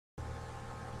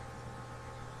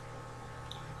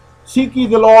Seek ye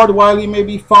the Lord while he may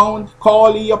be found,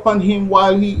 call ye upon him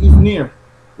while he is near.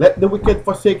 Let the wicked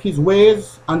forsake his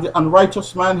ways, and the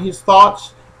unrighteous man his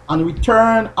thoughts, and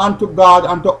return unto God,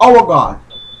 unto our God,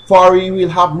 for he will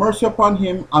have mercy upon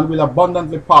him, and will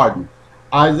abundantly pardon.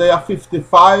 Isaiah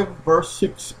 55 verse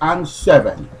 6 and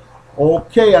 7.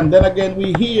 Okay, and then again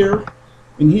we hear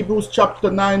in Hebrews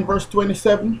chapter 9 verse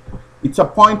 27, it's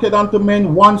appointed unto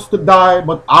men once to die,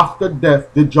 but after death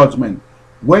the judgment.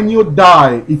 When you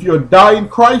die, if you die in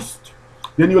Christ,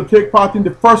 then you'll take part in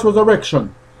the first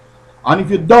resurrection. And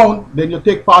if you don't, then you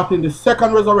take part in the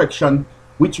second resurrection,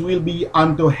 which will be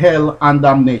unto hell and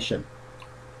damnation.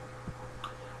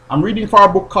 I'm reading for a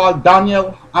book called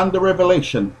Daniel and the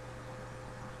Revelation,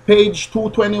 page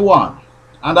 221,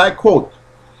 and I quote,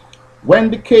 "When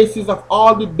the cases of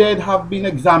all the dead have been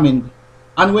examined,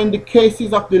 and when the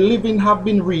cases of the living have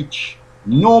been reached,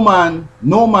 no man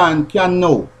can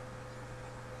know.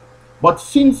 But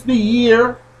since the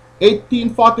year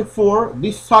 1844,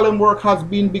 this solemn work has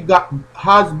been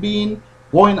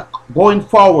going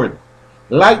forward.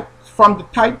 Light from the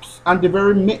types and the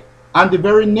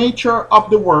very nature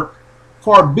of the work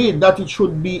forbid that it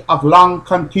should be of long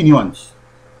continuance.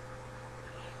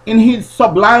 In his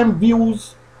sublime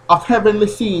views of heavenly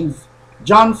scenes,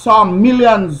 John saw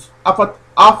millions of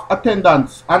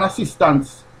attendants and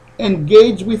assistants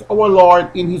engaged with our Lord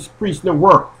in his priestly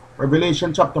work."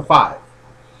 Revelation chapter 5.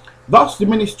 Thus the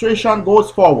ministration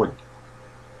goes forward.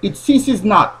 It ceases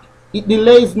not, it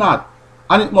delays not,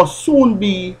 and it must soon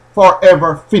be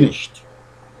forever finished.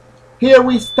 Here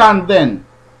we stand then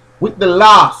with the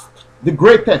last, the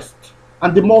greatest,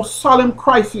 and the most solemn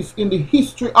crisis in the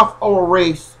history of our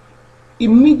race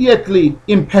immediately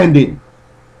impending.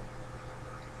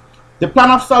 The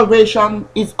plan of salvation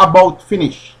is about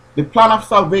finish. The plan of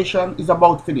salvation is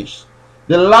about finish.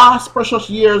 The last precious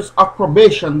years of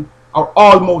probation are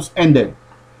almost ended.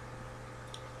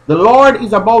 The Lord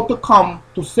is about to come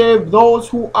to save those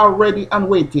who are ready and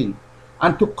waiting,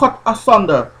 and to cut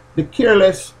asunder the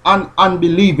careless and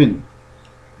unbelieving.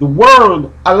 The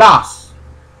world, alas,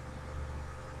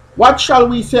 what shall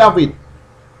we say of it?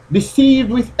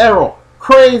 Deceived with error,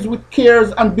 crazed with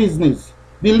cares and business,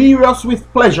 delirious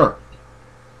with pleasure,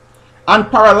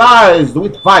 and paralyzed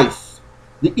with vice.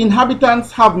 The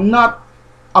inhabitants have not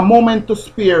a moment to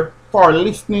spare for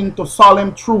listening to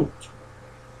solemn truth,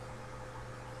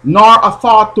 nor a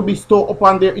thought to bestow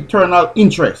upon their eternal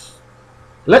interests.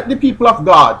 Let the people of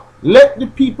God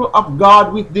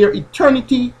with their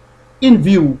eternity in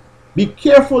view be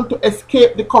careful to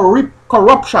escape the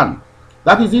corruption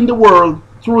that is in the world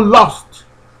through lust,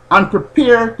 and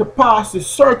prepare to pass the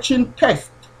searching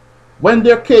test when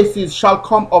their cases shall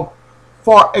come up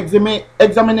for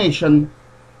examination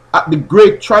at the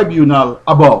great tribunal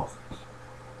above.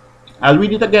 I'll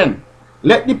read it again.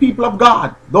 Let the people of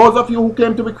God, those of you who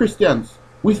claim to be Christians,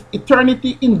 with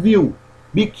eternity in view,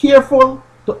 be careful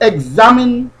to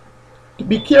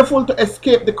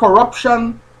escape the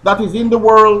corruption that is in the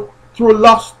world through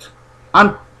lust,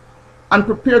 and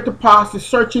prepare to pass the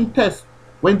searching test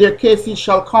when their cases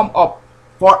shall come up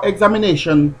for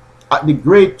examination at the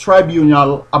great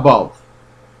tribunal above.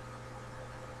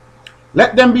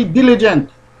 Let them be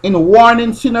diligent in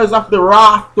warning sinners of the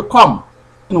wrath to come,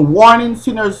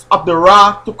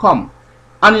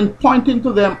 and in pointing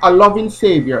to them a loving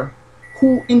Savior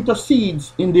who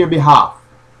intercedes in their behalf.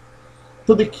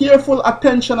 To the careful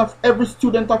attention of every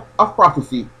student of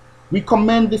prophecy, we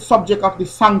commend the subject of the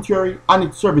sanctuary and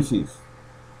its services.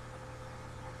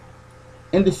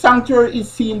 In the sanctuary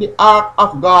is seen the ark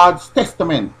of God's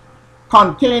testament,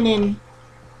 containing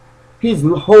his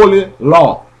holy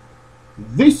law.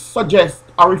 This suggests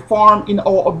a reform in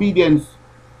our obedience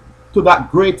to that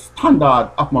great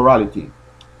standard of morality.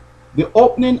 The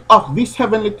opening of this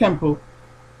heavenly temple,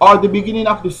 or the beginning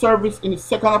of the service in the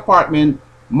second apartment,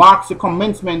 marks the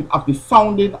commencement of the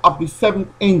sounding of the seventh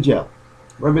angel.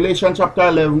 Revelation chapter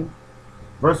 11,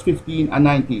 verse 15 and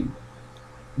 19.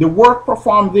 The work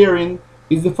performed therein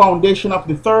is the foundation of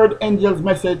the third angel's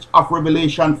message of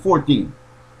Revelation 14.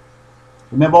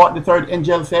 Remember what the third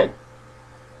angel said?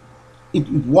 It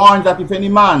warns that if any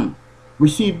man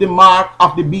receive the mark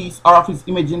of the beast or of his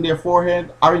image in their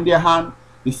forehead or in their hand,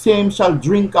 the same shall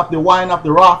drink of the wine of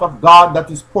the wrath of God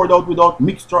that is poured out without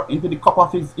mixture into the cup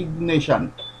of his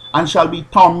indignation, and shall be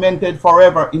tormented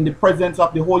forever in the presence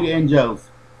of the holy angels,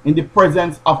 in the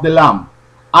presence of the Lamb.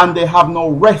 And they have no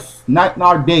rest, night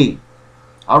nor day.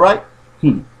 Alright?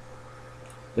 The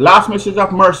last message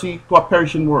of mercy to a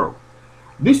perishing world.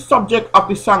 This subject of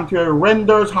the sanctuary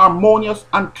renders harmonious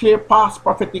and clear past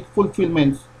prophetic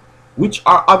fulfillments which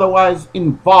are otherwise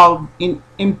involved in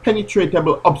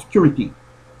impenetrable obscurity.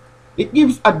 It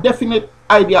gives a definite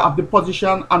idea of the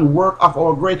position and work of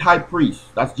our great high priest,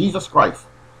 that's Jesus Christ,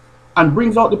 and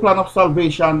brings out the plan of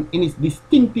salvation in its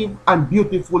distinctive and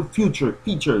beautiful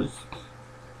features.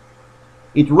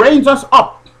 It rains us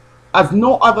up, as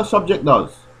no other subject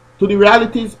does, to the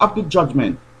realities of the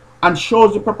judgment, and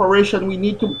shows the preparation we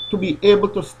need to be able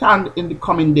to stand in the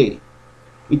coming day.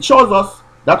 It shows us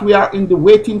that we are in the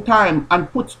waiting time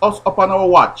and puts us upon our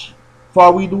watch,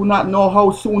 for we do not know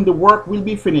how soon the work will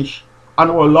be finished and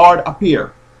our Lord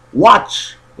appear.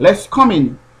 Watch, lest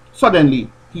coming suddenly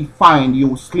he find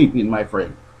you sleeping, my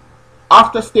friend.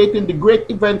 After stating the great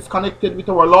events connected with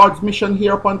our Lord's mission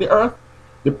here upon the earth,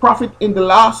 the prophet in the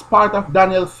last part of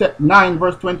Daniel 9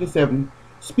 verse 27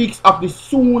 speaks of the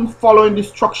soon following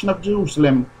destruction of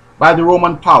Jerusalem by the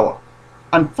Roman power,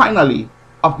 and finally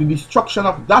of the destruction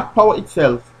of that power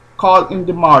itself, called in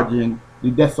the margin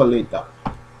the desolator.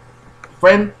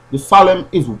 Friend, the solemn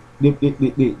is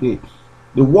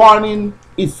the warning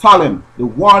is solemn. The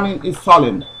warning is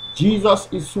solemn. Jesus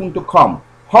is soon to come.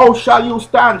 How shall you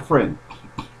stand, friend?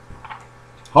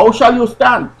 How shall you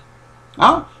stand?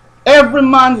 Huh? Every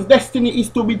man's destiny is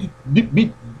to be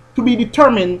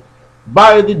determined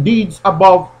by the deeds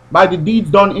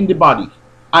done in the body,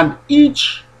 and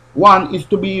each one is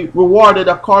to be rewarded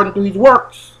according to his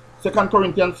works. 2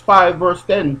 Corinthians 5 verse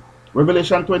 10,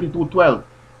 Revelation 22:12.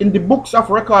 In the books of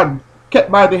record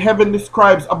kept by the heavenly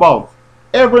scribes above,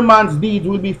 every man's deeds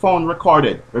will be found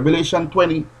recorded. Revelation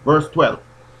 20 verse 12.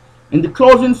 In the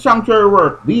closing sanctuary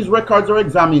work, these records are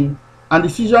examined and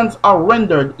decisions are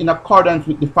rendered in accordance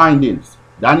with the findings.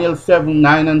 Daniel 7,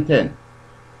 9 and 10.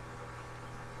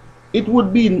 It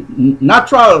would be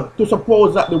natural to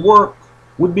suppose that the work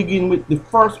would begin with the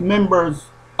first members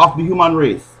of the human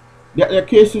race. Their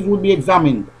cases would be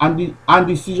examined and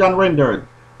decision rendered,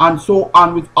 and so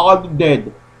on with all the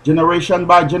dead, generation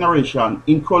by generation,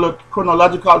 in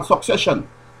chronological succession,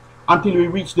 until we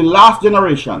reach the last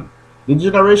generation, the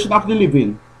generation of the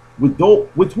living,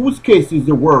 with whose cases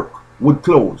the work would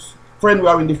close. Friend, we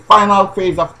are in the final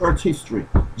phase of earth's history.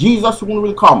 Jesus soon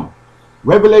will come.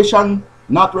 Revelation,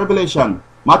 not Revelation.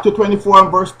 Matthew 24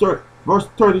 and verse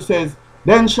 30 says,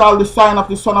 "Then shall the sign of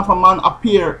the Son of a Man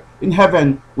appear in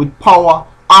heaven with power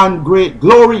and great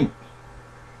glory."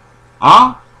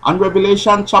 And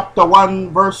Revelation chapter 1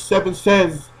 verse 7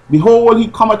 says, "Behold, he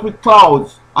cometh with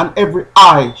clouds, and every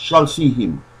eye shall see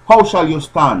him." How shall you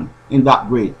stand in that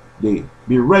great day?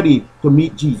 Be ready to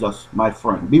meet Jesus, my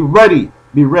friend. Be ready,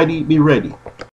 be ready, be ready.